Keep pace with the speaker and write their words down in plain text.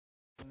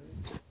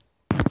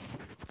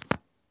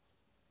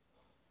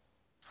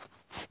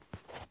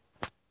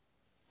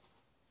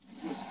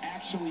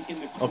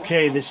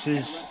Okay, this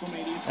is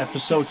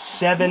episode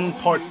 7,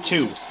 part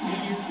 2.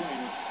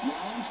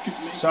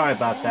 Sorry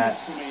about that.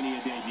 Well,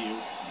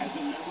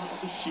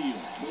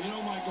 you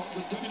know, Michael,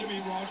 the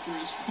WWE roster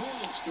is full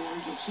of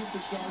stories of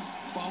superstars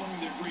following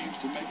their dreams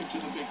to make it to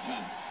the big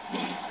time.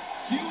 But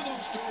few of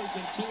those stories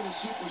include a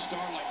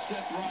superstar like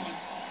Seth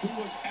Rollins, who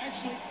was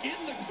actually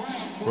in the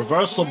crowd for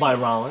reversal by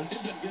Rollins.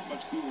 It doesn't get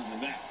much cooler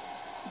than that.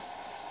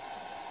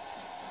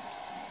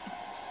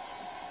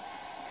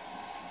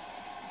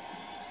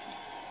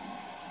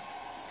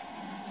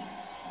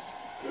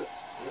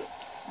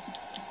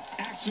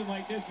 Action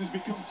like this has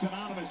become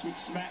synonymous with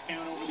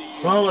SmackDown over the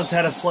years. Rollins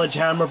had a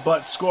sledgehammer,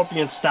 but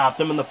Scorpion stopped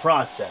him in the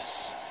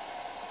process.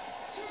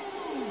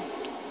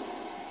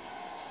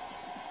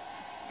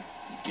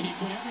 And he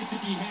put everything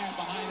he had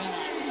behind that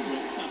Irish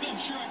whip. I'm not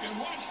sure I can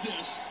watch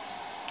this.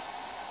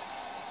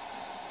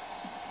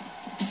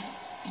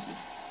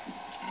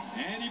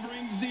 And he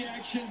brings the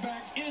action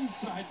back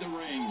inside the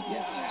ring.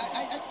 Yeah,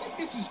 I think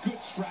this is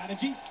good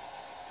strategy.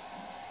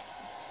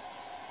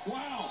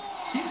 Wow,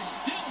 he's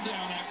still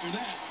down after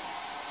that.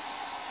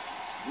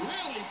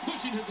 Really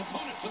pushing his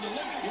opponent to the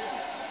limit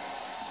here.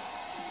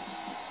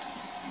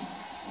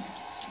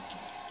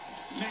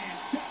 Man,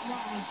 Seth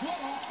Rollins, what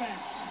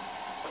offense.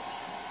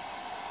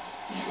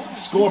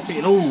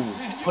 Scorpion, ooh,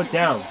 put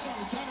down. Oh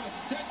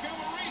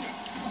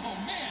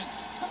man,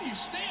 how do you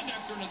stand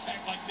after an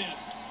attack like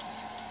this?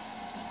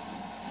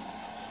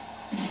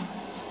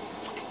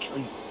 Fucking kill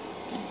you.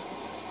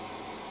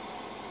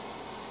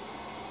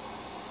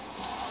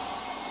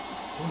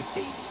 Holy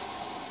baby.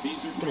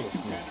 These are great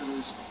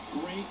competitors,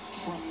 great,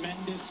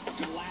 tremendous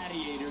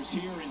gladiators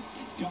here in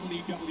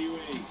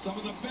WWE. Some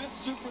of the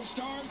best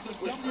superstars that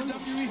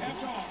WWE have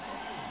to offer.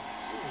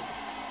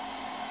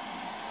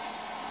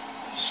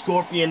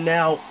 Scorpion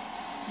now.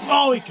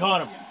 Oh, he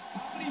caught him.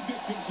 How many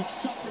victims have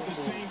suffered the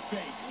same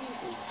fate?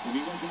 If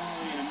he wasn't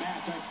already in a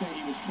match, I'd say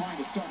he was trying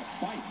to start a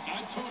fight.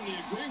 I totally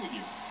agree with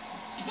you.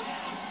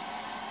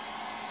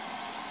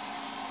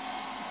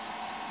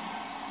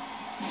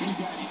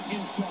 He's adding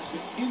insult to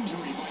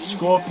injury by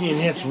Scorpion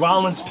hits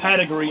Rollins'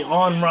 pedigree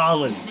on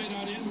Rollins. This may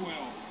not end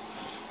well.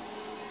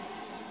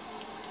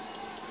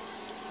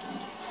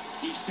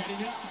 He's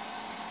setting up.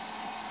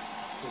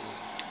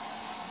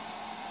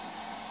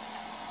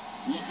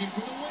 Looking for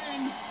the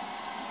win.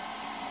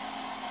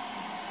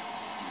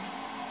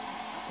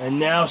 And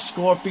now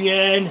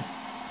Scorpion.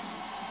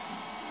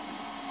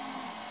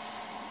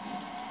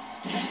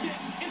 That's it.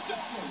 It's over.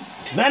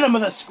 Venom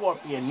of the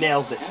Scorpion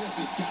nails it. And this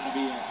has got to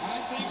be it. I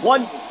think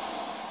 1,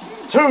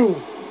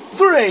 2,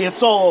 3.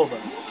 It's all over. What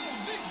a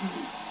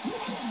victory.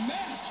 What a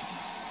match.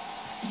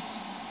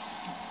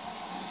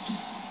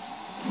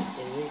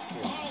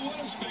 Oh, what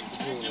a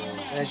spectacular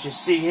match. As you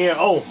see here,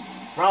 oh,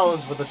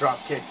 Rollins with a drop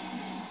kick.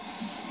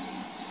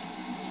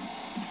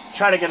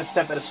 Trying to get a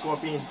step at a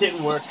Scorpion,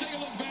 didn't work. Let's take a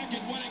look back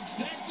at what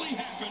exactly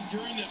happened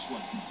during this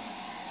one.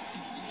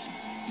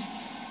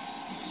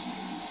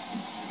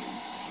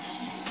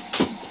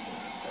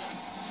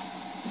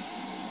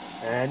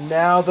 And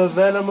now the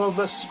Venom of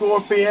the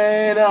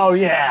Scorpion. Oh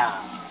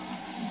yeah,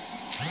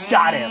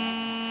 got him.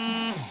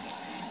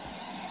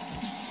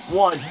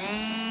 1,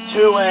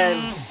 2,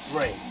 and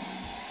 3.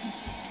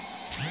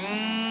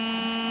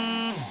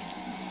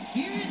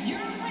 Here's your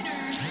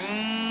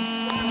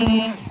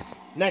winner.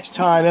 Next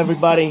time,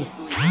 everybody.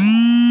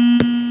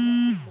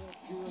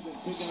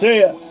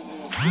 See ya.